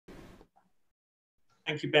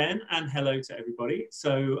Thank you, Ben, and hello to everybody.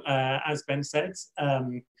 So, as Ben said,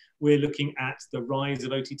 we're looking at the rise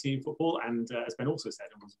of OTT in football, and as Ben also said,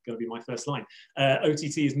 and was going to be my first line,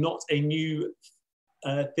 OTT is not a new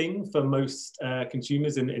thing for most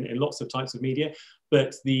consumers in lots of types of media,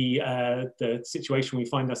 but the situation we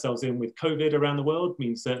find ourselves in with COVID around the world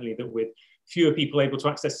means certainly that with fewer people able to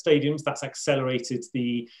access stadiums, that's accelerated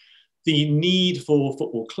the need for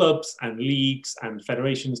football clubs and leagues and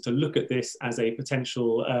federations to look at this as a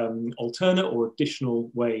potential alternate or additional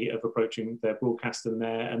way of approaching their broadcast and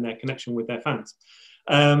their connection with their fans.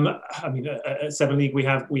 I mean, at Seven League, we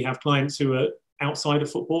have clients who are outside of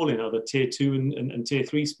football in other tier 2 and tier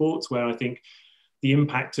 3 sports, where I think the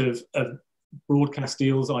impact of broadcast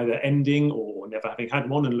deals either ending or never having had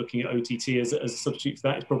one and looking at OTT as a substitute for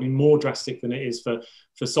that is probably more drastic than it is for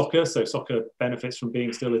soccer. So soccer benefits from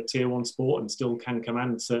being still a tier 1 sport and still can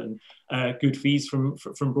command certain good fees from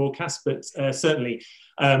broadcast. But certainly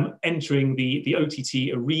entering the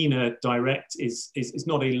OTT arena direct is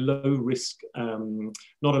not a low risk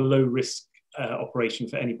operation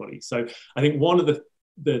for anybody. So I think one of the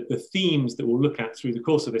themes that we'll look at through the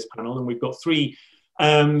course of this panel, and we've got three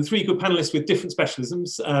good panelists with different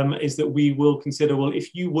specialisms, is that we will consider, well,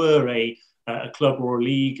 if you were a club or a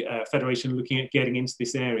league, federation looking at getting into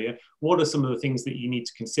this area, what are some of the things that you need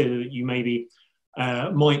to consider that you maybe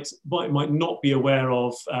might not be aware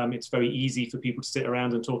of? It's very easy for people to sit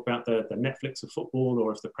around and talk about the Netflix of football,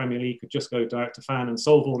 or if the Premier League could just go direct to fan and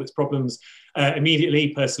solve all its problems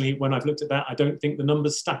immediately. Personally, when I've looked at that, I don't think the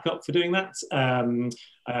numbers stack up for doing that.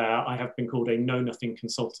 I have been called a know-nothing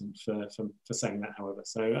consultant for saying that, however.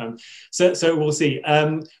 So we'll see.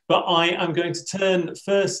 But I am going to turn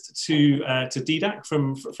first to Didac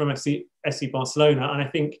from SC Barcelona, and I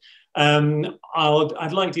think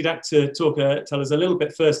I'd like Didac to tell us a little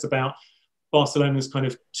bit first about Barcelona's kind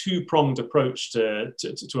of two-pronged approach to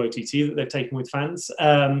OTT that they've taken with fans,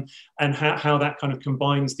 and how that kind of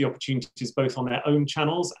combines the opportunities both on their own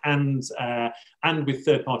channels and with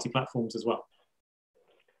third-party platforms as well.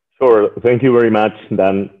 Sure, thank you very much,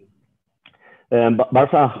 Dan.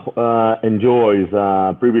 Barca enjoys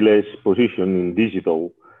a privileged position in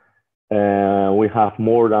digital. We have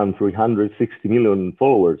more than 360 million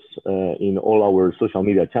followers in all our social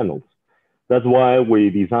media channels. That's why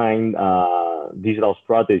we designed a digital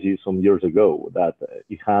strategy some years ago that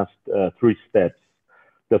it has 3 steps.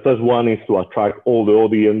 The first one is to attract all the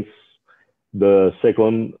audience. The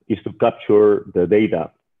second is to capture the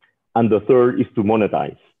data. And the third is to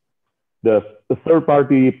monetize. The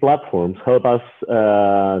third-party platforms help us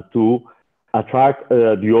to attract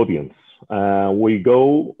the audience. We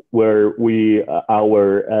go where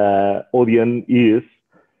our audience is,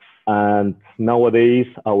 and nowadays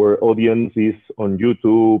our audience is on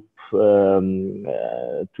YouTube,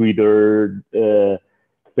 Twitter,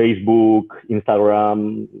 Facebook,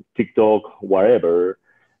 Instagram, TikTok, wherever.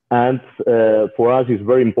 And for us, it's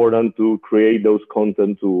very important to create those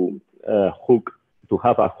content to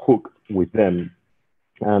have a hook with them.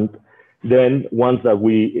 And then once that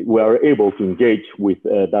we are able to engage with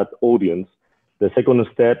that audience, the second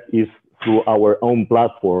step is through our own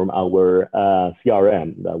platform, our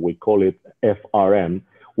CRM, that we call it FRM.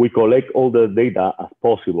 We collect all the data as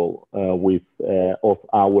possible of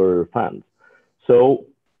our fans. So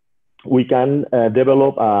we can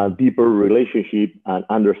develop a deeper relationship and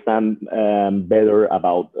understand better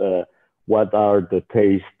about what are the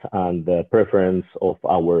taste and the preference of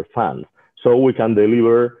our fans. So we can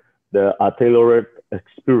deliver a tailored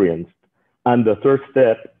experience. And the third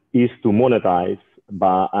step is to monetize,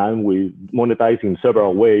 and we monetize in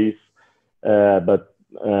several ways, but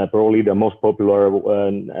probably the most popular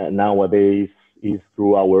one nowadays is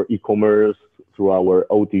through our e-commerce, through our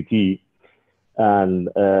OTT, and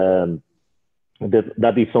that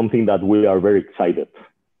is something that we are very excited.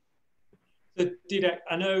 So Didac,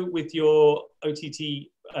 I know with your OTT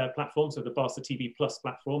platform, so the Barca TV Plus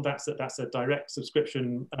platform, that's a direct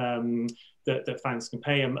subscription that fans can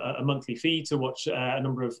pay a monthly fee to watch a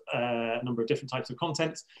number of different types of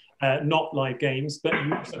content, not live games. But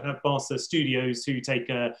you also have Barca Studios who take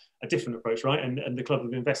a different approach, right? And the club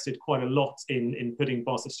have invested quite a lot in putting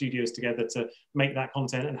Barca Studios together to make that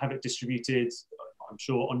content and have it distributed, I'm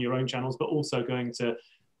sure, on your own channels, but also going to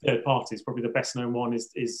third parties. Probably the best known one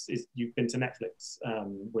is you've been to Netflix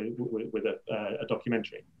with a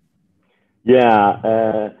documentary.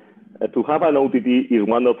 Yeah, to have an OTT is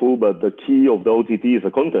wonderful, but the key of the OTT is the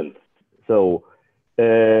content. So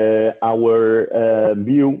our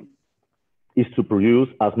view is to produce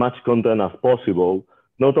as much content as possible,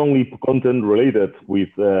 not only content related with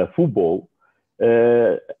football,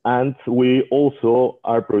 And we also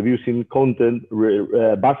are producing content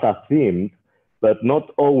Barca themed, but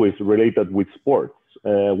not always related with sports.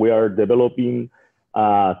 We are developing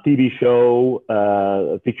a TV show,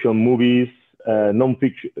 fiction movies,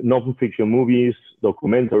 non-fiction movies,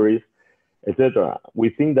 documentaries, etc. We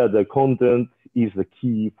think that the content is the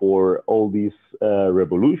key for all this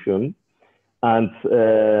revolution, and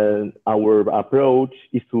our approach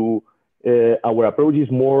is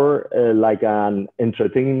more like an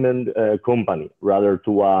entertainment company rather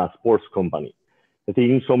to a sports company. I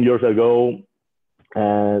think some years ago,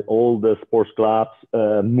 all the sports clubs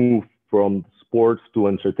moved from sports to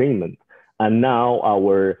entertainment, and now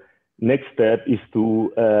our next step is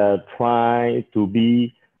to try to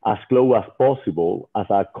be as close as possible as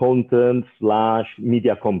a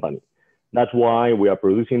content/media company. That's why we are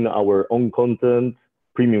producing our own content,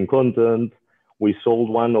 premium content. We sold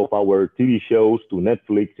one of our TV shows to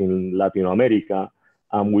Netflix in Latin America,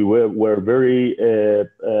 and we were very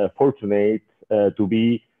fortunate to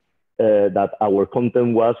be that our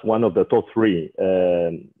content was one of the top 3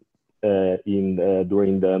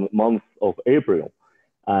 during the month of April.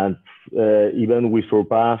 And even we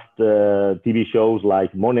surpassed TV shows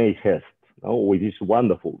like Money Heist, which is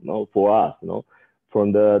wonderful for us.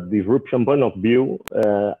 From the disruption point of view,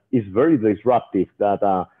 it's very disruptive that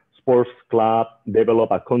a sports club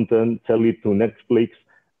develop a content, sell it to Netflix,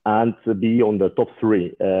 and be on the top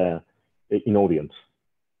 3 in audience.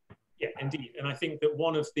 Yeah, indeed. And I think that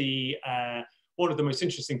one of the most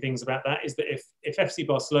interesting things about that is that if FC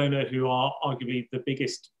Barcelona, who are arguably the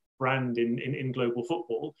biggest brand in global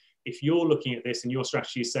football, if you're looking at this and your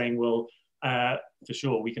strategy is saying, well, for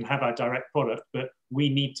sure, we can have our direct product, but we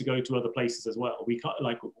need to go to other places as well. We can't,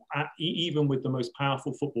 even with the most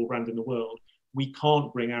powerful football brand in the world, we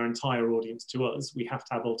can't bring our entire audience to us. We have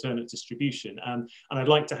to have alternate distribution. And I'd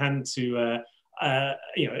like to hand to,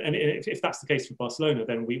 and if that's the case for Barcelona,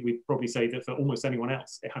 then we'd probably say that for almost anyone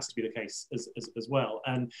else, it has to be the case as well.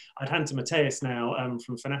 And I'd hand to Matias now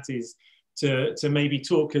from Fanatiz to maybe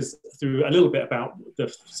talk us through a little bit about the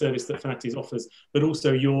service that Fanatiz offers, but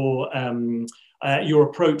also your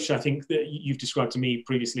approach. I think that you've described to me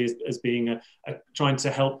previously as being trying to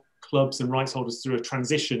help clubs and rights holders through a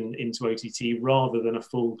transition into OTT rather than a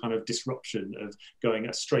full kind of disruption of going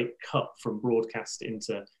a straight cut from broadcast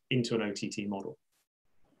into an OTT model.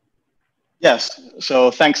 Yes,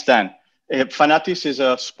 so thanks, Dan. Fanatiz is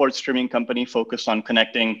a sports streaming company focused on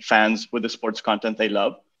connecting fans with the sports content they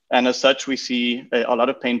love. And as such, we see a lot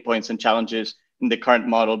of pain points and challenges in the current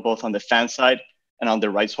model, both on the fan side and on the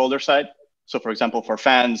rights holder side. So for example, for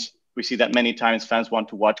fans, we see that many times fans want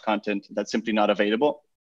to watch content that's simply not available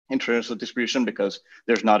in traditional distribution because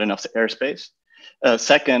there's not enough airspace.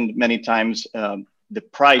 Second, many times the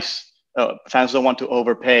price, fans don't want to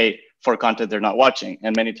overpay for content they're not watching.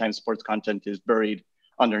 And many times sports content is buried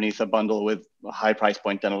underneath a bundle with a high price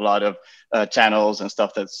point and a lot of channels and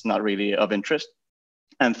stuff that's not really of interest.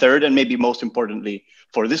 And third, and maybe most importantly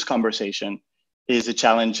for this conversation, is the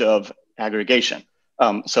challenge of aggregation.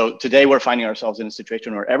 So today we're finding ourselves in a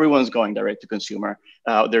situation where everyone's going direct to consumer.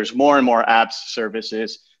 There's more and more apps,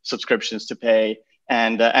 services, subscriptions to pay,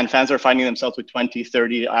 and fans are finding themselves with 20,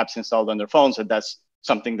 30 apps installed on their phones, and that's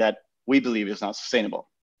something that we believe is not sustainable.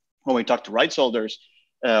 When we talk to rights holders,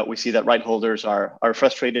 we see that rights holders are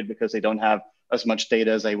frustrated because they don't have as much data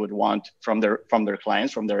as they would want from their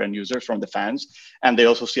clients, from their end users, from the fans. And they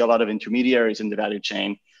also see a lot of intermediaries in the value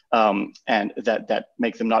chain, and that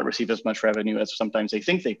make them not receive as much revenue as sometimes they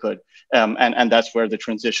think they could. And that's where the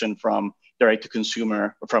transition from direct to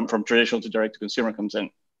consumer, from traditional to direct to consumer comes in.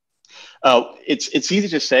 It's easy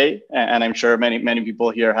to say, and I'm sure many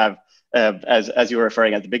people here have, as you were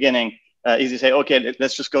referring at the beginning, easy to say, okay,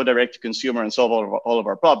 let's just go direct to consumer and solve all of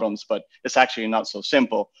our problems, but it's actually not so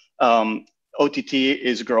simple. OTT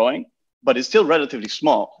is growing, but it's still relatively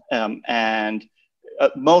small. And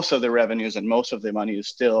most of the revenues and most of the money is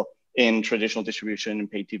still in traditional distribution, in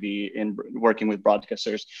pay TV, in working with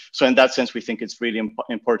broadcasters. So in that sense, we think it's really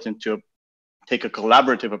important to take a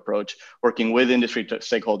collaborative approach, working with industry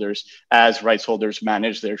stakeholders as rights holders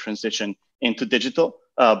manage their transition into digital,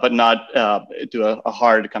 but not do a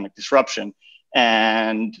hard kind of disruption.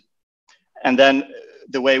 And then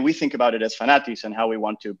the way we think about it as Fanatiz and how we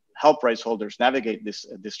want to help rights holders navigate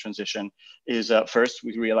this transition is first,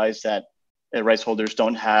 we realize that rights holders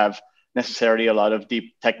don't have necessarily a lot of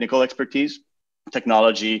deep technical expertise.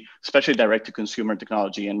 Technology, especially direct-to-consumer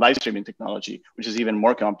technology and live streaming technology, which is even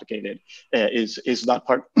more complicated, is not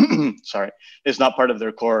part. Is not part of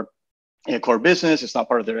their core business. It's not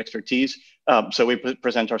part of their expertise. So we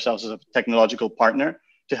present ourselves as a technological partner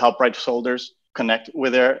to help rights holders connect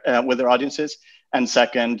with their audiences. And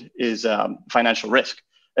second is financial risk.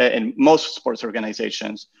 And most sports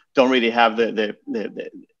organizations don't really have the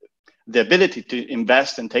ability to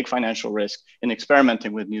invest and take financial risk in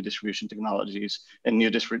experimenting with new distribution technologies and new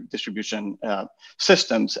distribution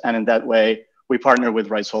systems. And in that way, we partner with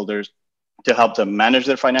rights holders to help them manage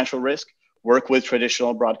their financial risk, work with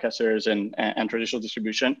traditional broadcasters and traditional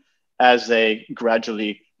distribution as they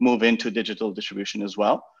gradually move into digital distribution as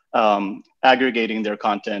well, aggregating their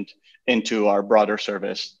content into our broader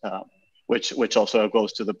service, which also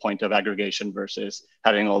goes to the point of aggregation versus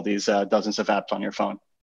having all these dozens of apps on your phone.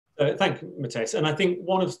 Thank you, Matias. And I think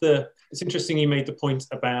it's interesting you made the point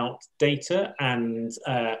about data and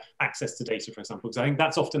access to data, for example, because I think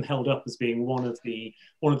that's often held up as being one of the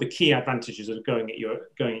key advantages of going at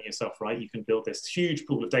yourself, right? You can build this huge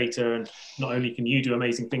pool of data, and not only can you do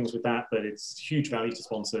amazing things with that, but it's huge value to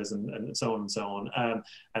sponsors and so on and so on.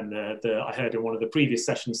 I heard in one of the previous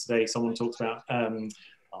sessions today, someone talked about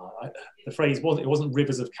the phrase wasn't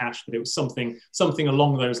rivers of cash, but it was something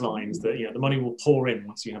along those lines, that the money will pour in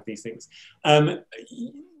once you have these things.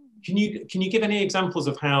 Can you give any examples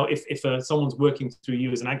of how if someone's working through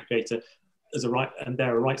you as an aggregator, and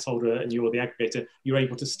they're a rights holder and you're the aggregator, you're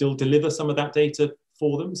able to still deliver some of that data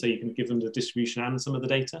for them, so you can give them the distribution and some of the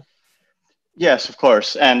data? Yes, of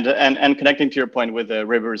course, and connecting to your point with the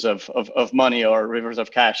rivers of money or rivers of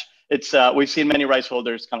cash, it's we've seen many rights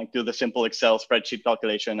holders kind of do the simple Excel spreadsheet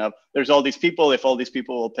calculation of there's all these people. If all these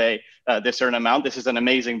people will pay this certain amount, this is an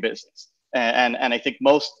amazing business. And I think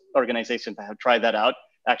most organizations that have tried that out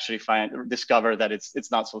actually discover that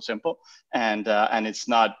it's not so simple, and it's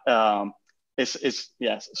not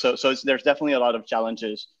yes. So there's definitely a lot of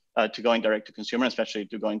challenges to going direct to consumer, especially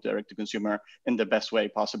to going direct to consumer in the best way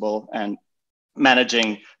possible, and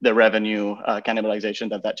managing the revenue cannibalization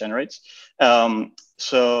that generates.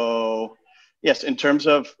 So yes, in terms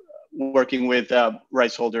of working with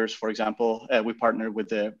rights holders, for example, we partnered with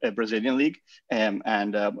the Brazilian League, and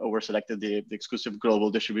we're selected the exclusive global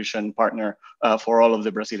distribution partner for all of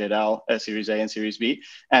the Brasileirão Series A and Series B.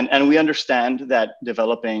 And we understand that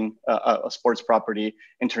developing a sports property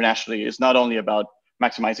internationally is not only about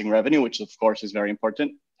maximizing revenue, which of course is very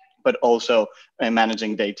important, but also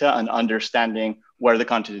managing data and understanding where the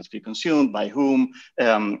content is being consumed, by whom,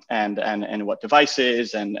 and what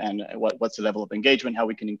devices, and what's the level of engagement, how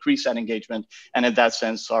we can increase that engagement. And in that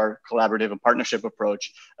sense, our collaborative and partnership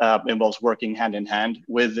approach involves working hand in hand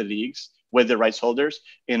with the leagues, with the rights holders,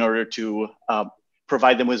 in order to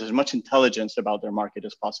provide them with as much intelligence about their market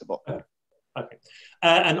as possible. Okay,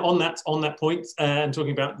 and on that point, and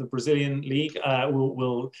talking about the Brazilian League,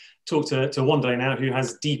 we'll talk to Wanderley now, who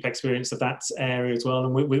has deep experience of that area as well,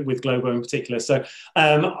 and with Globo in particular. So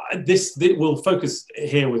this will focus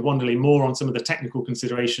here with Wanderley more on some of the technical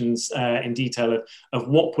considerations in detail of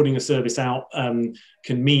what putting a service out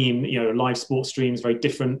can mean. Live sports streams, very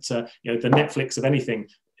different. The Netflix of anything.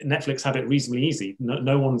 Netflix have it reasonably easy. They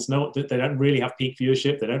don't really have peak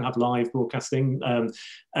viewership. They don't have live broadcasting. So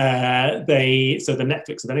the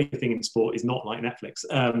Netflix of anything in sport is not like Netflix.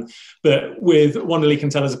 But with Wanderley can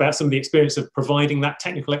tell us about some of the experience of providing that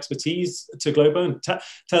technical expertise to Globo, and tell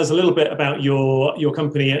us a little bit about your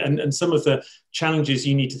company and some of the challenges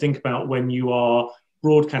you need to think about when you are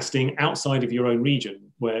broadcasting outside of your own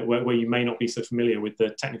region, where you may not be so familiar with the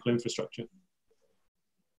technical infrastructure.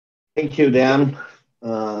 Thank you, Dan.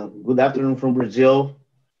 Good afternoon from Brazil,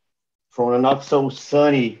 from a not so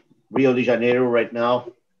sunny Rio de Janeiro right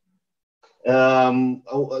now.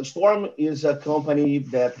 Storm is a company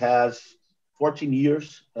that has 14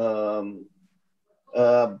 years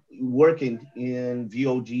working in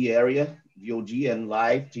VOD and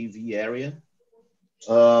live TV area.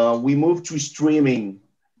 We moved to streaming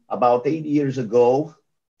about 8 years ago.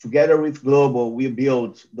 Together with Globo, we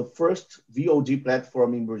built the first VOD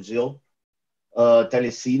platform in Brazil,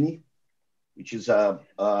 Telecine, which is a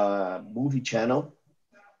movie channel.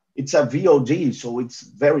 It's a VOD, so it's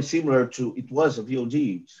very similar to, it was a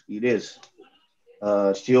VOD, it is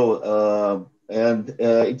still, and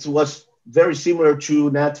it was very similar to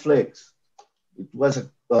Netflix. It was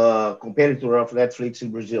a competitor of Netflix in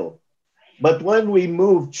Brazil. But when we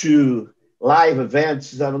moved to live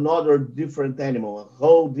events, it's another different animal, a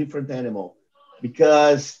whole different animal,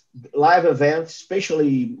 because live events,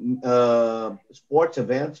 especially sports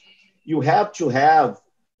events, you have to have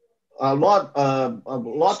a lot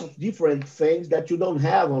of different things that you don't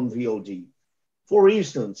have on VOD. For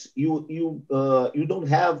instance, you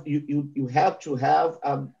have to have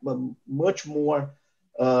a much more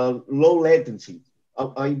low latency.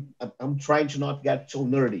 I'm trying to not get so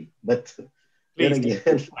nerdy, but please,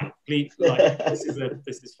 again, please,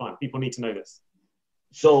 this is fine. People need to know this.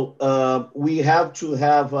 So we have to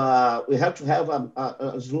have a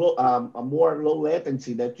more low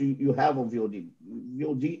latency that you have on VOD.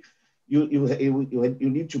 VOD, you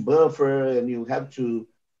need to buffer, and you have to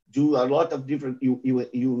do a lot of different. You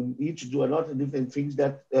need to do a lot of different things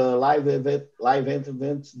that live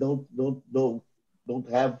events don't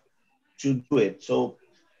have to do it. So,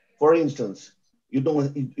 for instance, you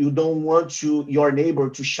don't want your neighbor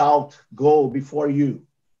to shout "go" before you.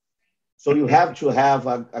 So you have to have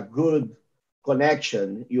a good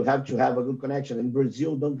connection. You have to have a good connection. And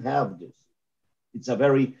Brazil don't have this. It's a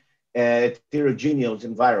very heterogeneous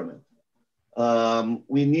environment.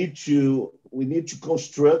 We needed to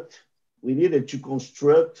construct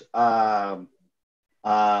a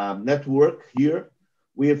network here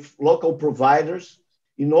with local providers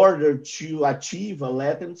in order to achieve a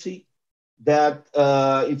latency that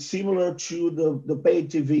it's similar to the pay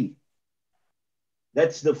TV.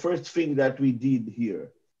 That's the first thing that we did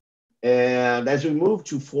here. And as we move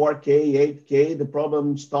to 4K, 8K, the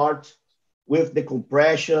problem starts with the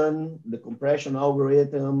compression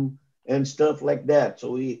algorithm, and stuff like that.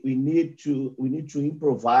 So we need to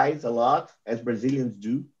improvise a lot, as Brazilians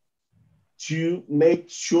do, to make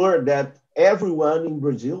sure that everyone in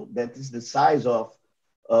Brazil, that is the size of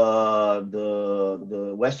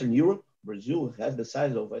the Western Europe. Brazil has the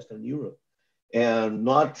size of Western Europe, and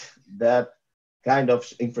not that kind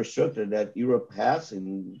of infrastructure that Europe has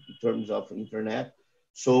in terms of internet.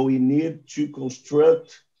 So we need to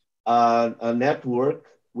construct a network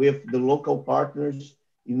with the local partners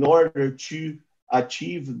in order to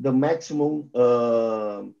achieve the maximum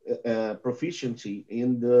proficiency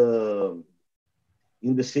in the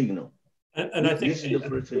signal. And I think this is the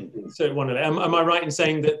first thing. So, Wanderley, am I right in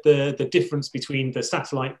saying that the difference between the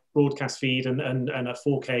satellite broadcast feed and a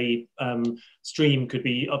 4K stream could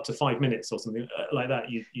be up to 5 minutes or something like that?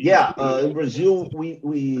 In Brazil, we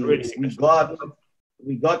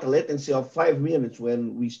got a latency of 5 minutes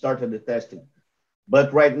when we started the testing,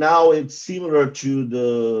 but right now it's similar to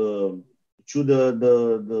the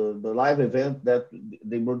live event that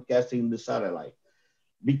they broadcast in the satellite.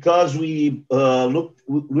 Because we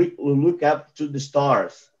look up to the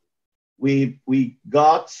stars, we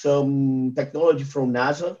got some technology from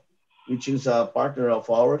NASA, which is a partner of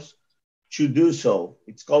ours, to do so.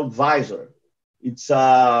 It's called Visor. It's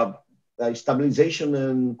a stabilization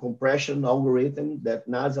and compression algorithm that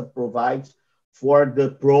NASA provides for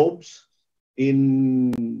the probes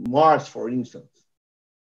in Mars, for instance.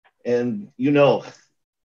 And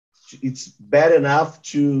it's bad enough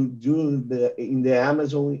to do in the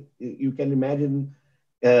Amazon. You can imagine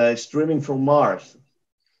streaming from Mars.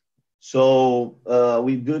 So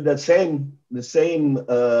we do the same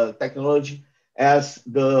technology as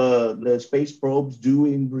the space probes do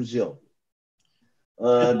in Brazil.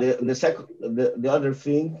 The other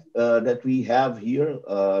thing that we have here,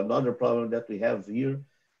 another problem that we have here,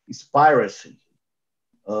 is piracy.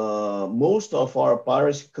 Most of our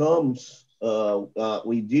piracy comes.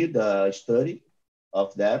 We did a study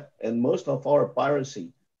of that, and most of our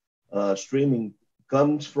piracy streaming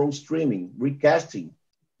comes from recasting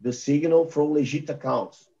the signal from legit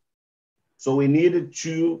accounts. So we needed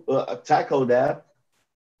to tackle that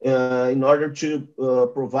in order to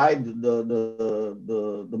provide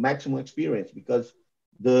the maximum experience, because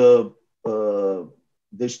the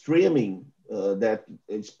streaming that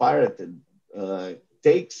is pirated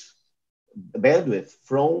takes bandwidth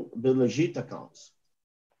from the legit accounts.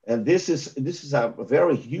 And this is a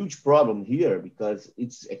very huge problem here, because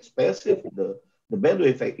it's expensive, the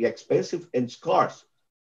bandwidth is expensive and scarce.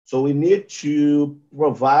 So we need to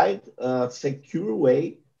provide a secure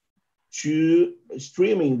way to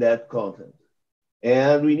streaming that content.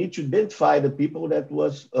 And we need to identify the people that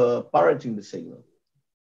was pirating the signal.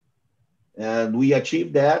 And we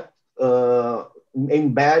achieved that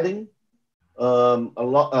embedding a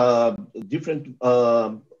lot different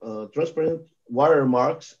transparent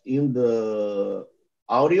watermarks in the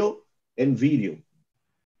audio and video,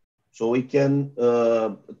 so we can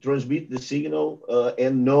transmit the signal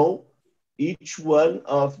and know each one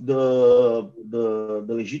of the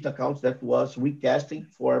legit accounts that was recasting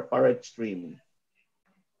for pirate streaming.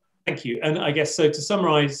 Thank you. And I guess so, to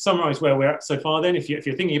summarize where we're at so far, then, if you're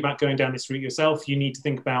thinking about going down this route yourself, you need to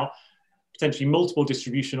think about potentially multiple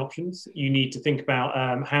distribution options. You need to think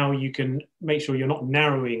about how you can make sure you're not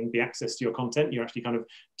narrowing the access to your content. You're actually kind of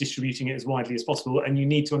distributing it as widely as possible. And you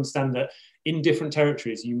need to understand that in different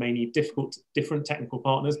territories, you may need different technical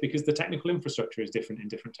partners, because the technical infrastructure is different in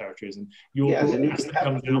different territories. And you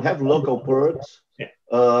have local ports. Yeah.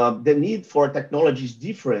 The need for technology is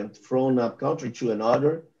different from a country to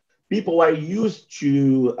another. people are used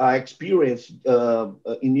to experience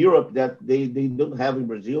in Europe that they don't have in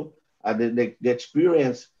Brazil. The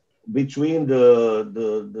experience between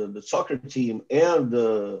the soccer team and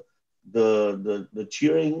the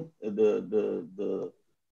cheering, the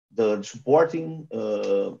supporting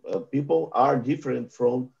people are different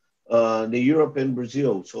from the Europe and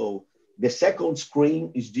Brazil. So the second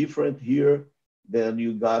screen is different here than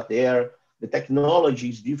you got there. The technology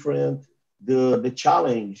is different. The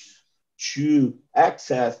challenge to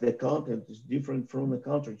access the content is different from a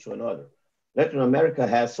country to another. Latin America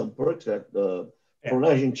has some perks that from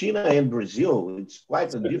Argentina and Brazil, it's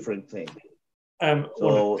quite a different thing.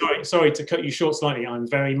 Sorry to cut you short slightly. I'm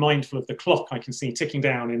very mindful of the clock I can see ticking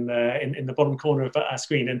down in the bottom corner of our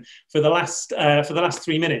screen. And for the last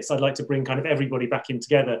 3 minutes, I'd like to bring kind of everybody back in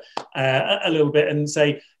together a little bit and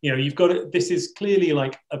say, you've got to, this is clearly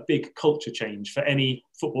like a big culture change for any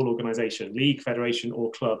football organisation, league, federation,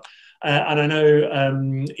 or club. And I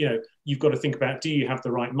know you've got to think about: do you have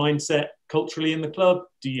the right mindset culturally in the club?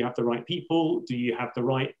 Do you have the right people? Do you have the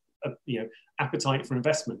right appetite for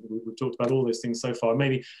investment? We've talked about all those things so far.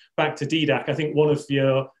 Maybe back to Didac. I think one of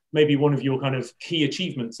your kind of key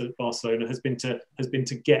achievements at Barcelona has been to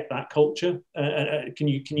get that culture. Can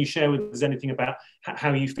you share with us anything about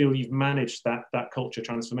how you feel you've managed that culture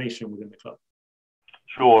transformation within the club?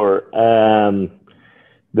 Sure.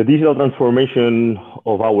 The digital transformation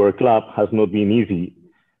of our club has not been easy.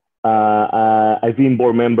 I've been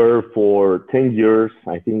board member for 10 years.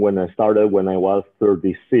 I think when I started, when I was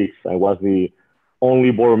 36, I was the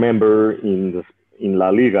only board member in La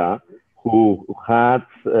Liga who had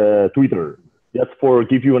Twitter. Just for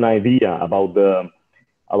give you an idea about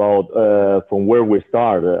from where we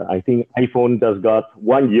started. I think iPhone just got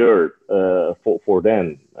 1 year for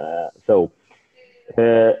them. So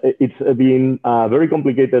it's been a very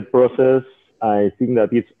complicated process. I think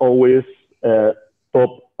that it's always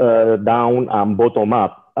top down and bottom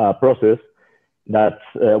up process that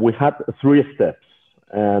we had 3 steps.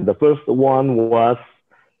 The first one was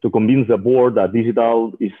to convince the board that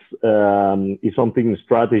digital is something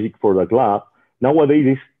strategic for the club.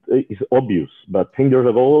 Nowadays it's obvious, but 10 years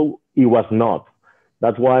ago it was not.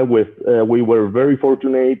 That's why we were very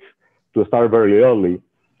fortunate to start very early.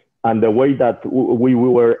 And the way that we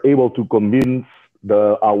were able to convince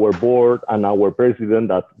our board and our president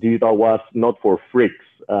that digital was not for freaks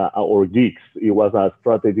or geeks, it was a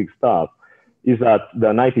strategic stuff, is that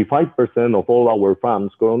the 95% of all our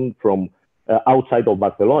fans come from outside of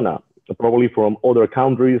Barcelona, probably from other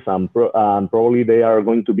countries, and probably they are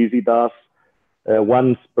going to visit us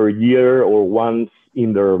once per year or once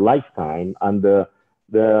in their lifetime. And the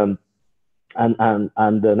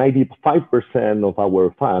 95% of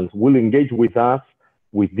our fans will engage with us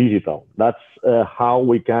with digital. That's how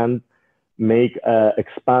we can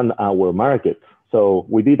expand our market. So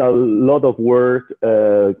we did a lot of work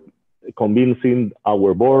convincing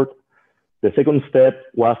our board. The second step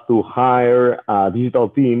was to hire a digital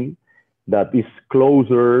team that is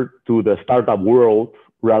closer to the startup world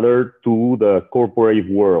rather to the corporate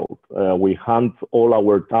world. We hunt all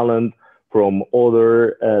our talent from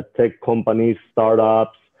other tech companies,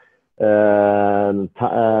 startups,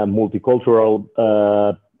 multicultural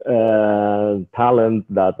talent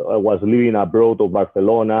that was living abroad of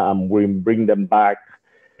Barcelona, and we bring them back.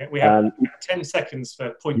 We have 10 seconds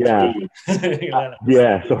for point two. Sorry.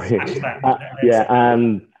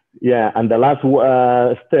 And the last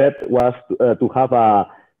step was to have a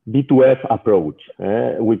B2F approach.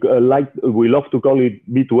 We love to call it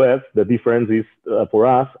B2F. The difference is for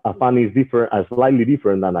us, a fan is slightly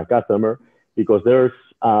different than a customer, because there's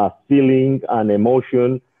a feeling, an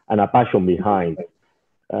emotion, and a passion behind.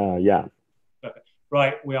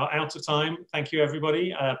 Right, we are out of time. Thank you,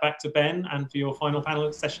 everybody. Back to Ben, and for your final panel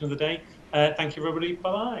session of the day. Thank you, everybody.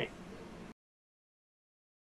 Bye-bye.